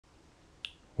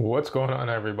What's going on,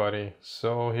 everybody?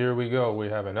 So here we go. We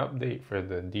have an update for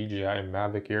the DJI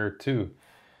MAVIC Air 2.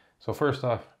 So first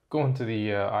off, go into the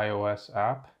iOS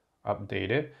app, update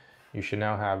it. You should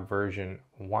now have version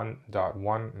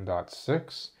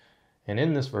 1.1.6. And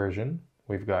in this version,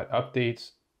 we've got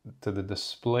updates to the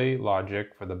display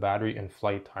logic for the battery and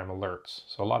flight time alerts.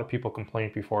 So a lot of people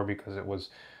complained before because it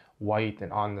was white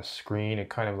and on the screen, it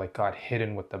kind of like got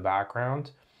hidden with the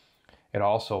background. It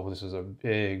also, this is a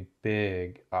big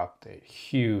update,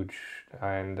 huge,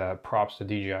 and props to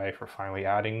DJI for finally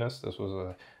adding this. This was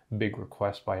a big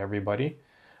request by everybody.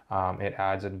 It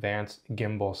adds advanced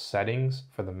gimbal settings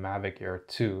for the MAVIC Air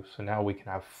 2. So now we can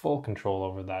have full control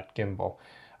over that gimbal.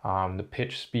 The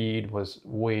pitch speed was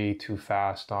way too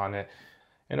fast on it.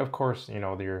 And of course, you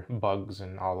know, there are bugs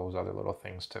and all those other little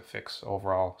things to fix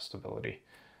overall stability.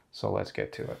 So let's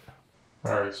get to it.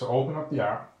 All right, so open up the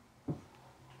app.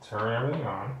 Turn everything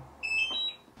on.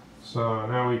 So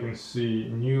now we can see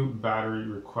new battery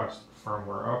request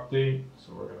firmware update.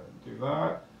 So we're gonna do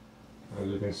that. As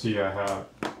you can see, I have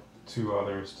two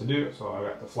others to do. So I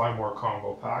got the Fly More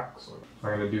combo pack. So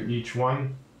I'm gonna do each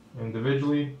one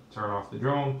individually, turn off the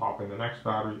drone, pop in the next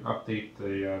battery, update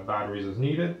the batteries as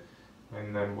needed,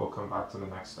 and then we'll come back to the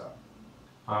next step.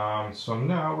 So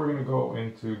now we're gonna go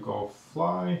into Go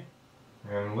Fly.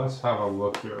 And let's have a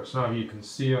look here. So now you can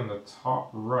see on the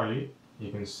top right,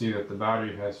 you can see that the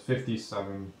battery has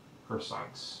 57%.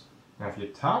 Now if you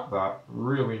tap that,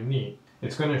 really neat,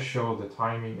 it's going to show the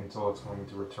timing until it's going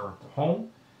to return to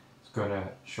home. It's going to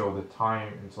show the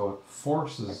time until it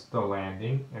forces the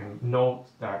landing, and note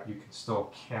that you can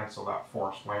still cancel that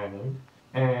forced landing,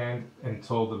 and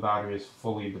until the battery is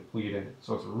fully depleted.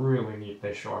 So it's really neat,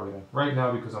 they show everything. Right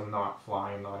now, because I'm not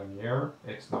flying, not in the air,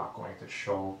 it's not going to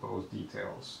show those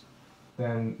details.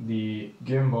 Then the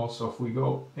gimbal, so if we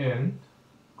go in,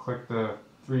 click the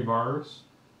three bars,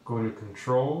 go to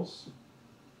controls,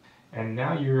 and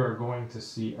now you are going to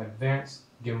see advanced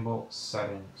gimbal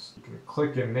settings. You can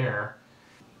click in there.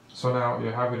 So now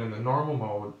you have it in the normal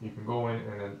mode. You can go in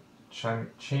and then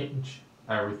change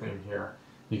everything here.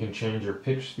 You can change your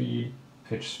pitch speed,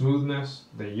 pitch smoothness,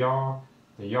 the yaw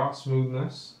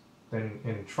smoothness. Then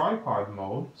in tripod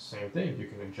mode, same thing. You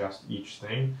can adjust each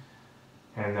thing.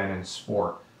 And then in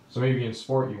sport. So maybe in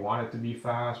sport you want it to be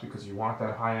fast because you want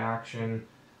that high action.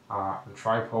 In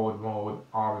tripod mode,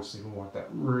 obviously we want that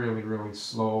really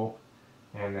slow.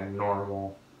 And then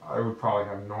normal. I would probably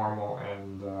have normal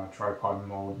and tripod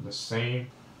mode the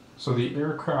same. So the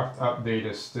aircraft update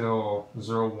is still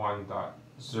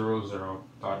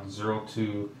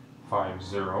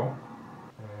 01.00.0250,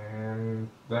 and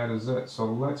that is it. So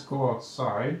let's go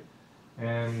outside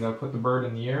and put the bird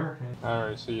in the air.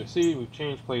 Alright, so you see we've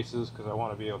changed places because I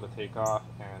want to be able to take off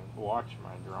and watch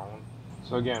my drone.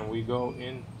 So again, we go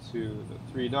into the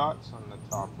three dots on the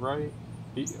top right.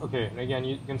 Okay, and again,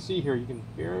 you can see here, you can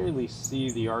barely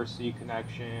see the RC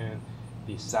connection,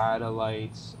 the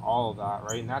satellites, all of that,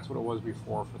 right? And that's what it was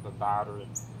before for the battery.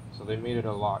 So they made it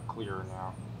a lot clearer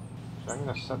now. So I'm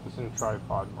going to set this in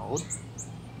tripod mode.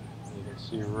 And you can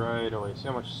see right away, see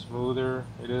how much smoother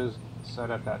it is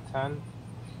set at that 10.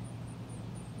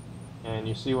 And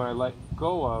you see when I let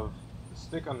go of the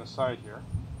stick on the side here,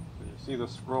 so you see the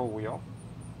scroll wheel.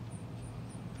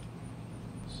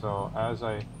 So as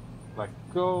I let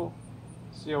go,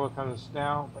 see how it comes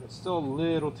down, but it's still a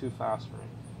little too fast for me.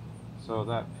 So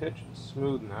that pitch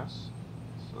smoothness,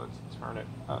 so let's turn it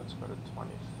up, let's go to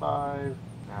 25.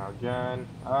 Now again,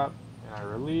 up, and I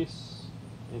release.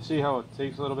 You see how it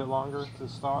takes a little bit longer to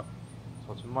stop?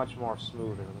 So it's much more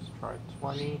smoother. Let's try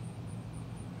 20.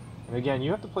 And again,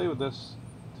 you have to play with this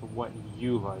to what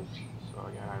you like. So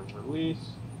again, I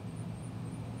release.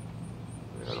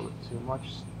 A little bit too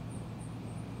much.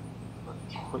 A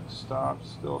quick stop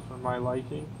still for my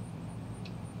liking.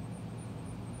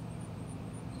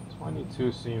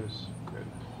 22 seems good.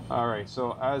 Alright,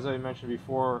 so as I mentioned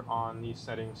before on these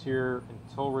settings here,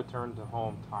 until return to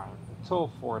home time, until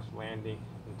forced landing,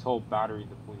 until battery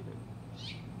depleted.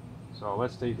 So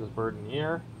let's take this bird in the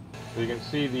air. So you can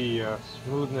see the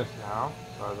smoothness now.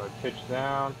 So as I pitch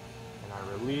down and I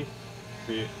release,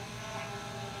 see,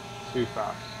 too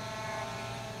fast.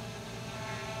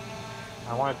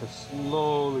 I want it to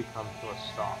slowly come to a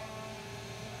stop.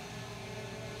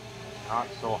 Not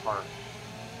so harsh.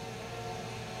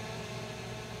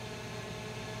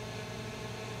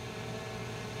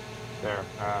 There,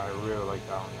 I really like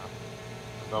that one now.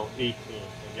 About 18.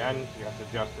 Again, you have to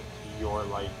adjust it to your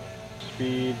liking.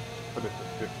 Speed, put it to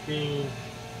 15.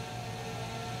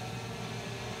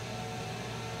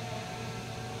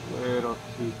 Little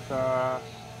too fast.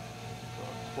 So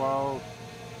 12.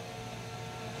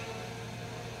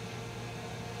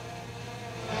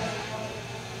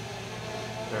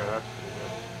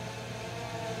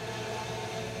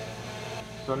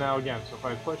 so now again, so if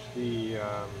I push the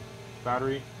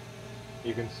battery,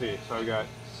 you can see, so I got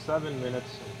 7 minutes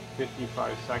and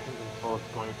 55 seconds until it's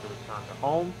going to return to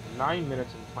home, 9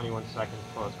 minutes and 21 seconds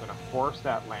until it's going to force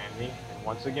that landing, and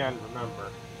once again, remember,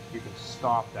 you can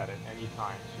stop that at any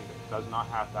time, so it does not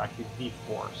have to actually be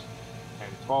forced,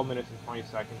 and 12 minutes and 20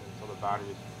 seconds until the battery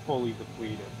is fully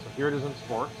depleted. So here it is in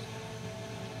sports.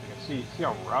 You can see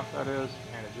how rough that is,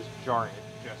 and it's just jarring,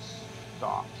 it just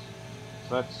stops.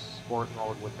 So that's sport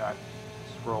mode with that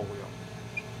scroll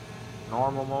wheel.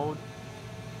 Normal mode,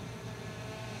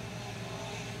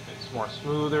 it's more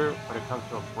smoother, but it comes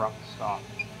to an abrupt stop.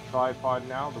 Tripod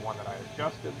now, the one that I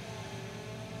adjusted,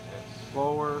 it's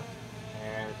slower,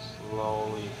 and it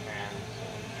slowly pans.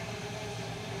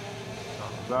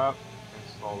 Thumbs up,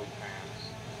 and slowly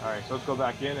pans. Alright, so let's go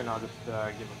back in and I'll just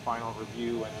give a final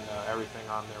review and everything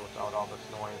on there without all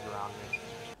this noise around me.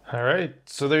 Alright,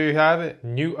 so there you have it.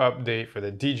 New update for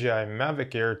the DJI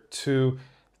MAVIC Air 2.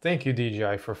 Thank you,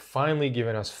 DJI, for finally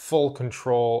giving us full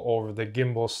control over the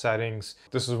gimbal settings.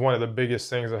 This is one of the biggest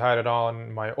things. I had it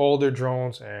on my older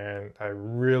drones and I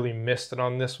really missed it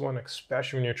on this one,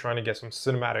 especially when you're trying to get some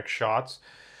cinematic shots.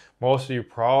 Most of you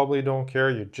probably don't care.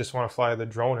 You just want to fly the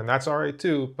drone, and that's all right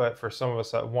too, but for some of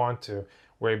us that want to,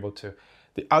 we're able to.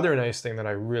 The other nice thing that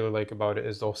I really like about it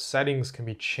is those settings can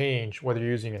be changed whether you're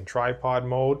using in tripod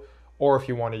mode or if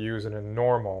you want to use it in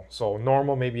normal. So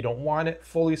normal, maybe you don't want it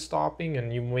fully stopping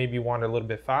and you maybe want it a little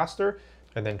bit faster.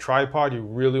 And then tripod, you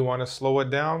really want to slow it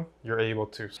down, you're able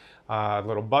to.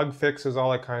 Little bug fixes,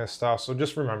 all that kind of stuff. So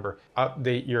just remember,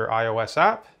 update your iOS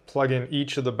app, plug in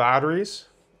each of the batteries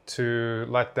to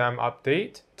let them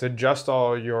update. To adjust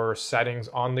all your settings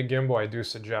on the gimbal, I do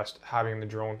suggest having the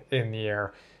drone in the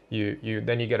air.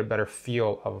 Then you get a better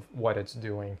feel of what it's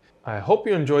doing. I hope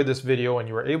you enjoyed this video and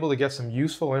you were able to get some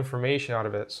useful information out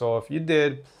of it. So if you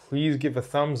did, please give a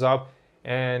thumbs up.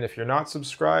 And if you're not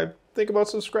subscribed, think about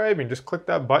subscribing. Just click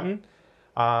that button.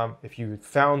 If you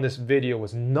found this video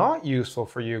was not useful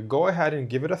for you, go ahead and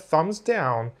give it a thumbs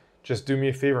down. Just do me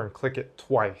a favor and click it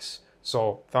twice.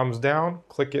 So thumbs down,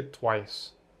 click it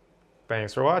twice.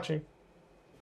 Thanks for watching.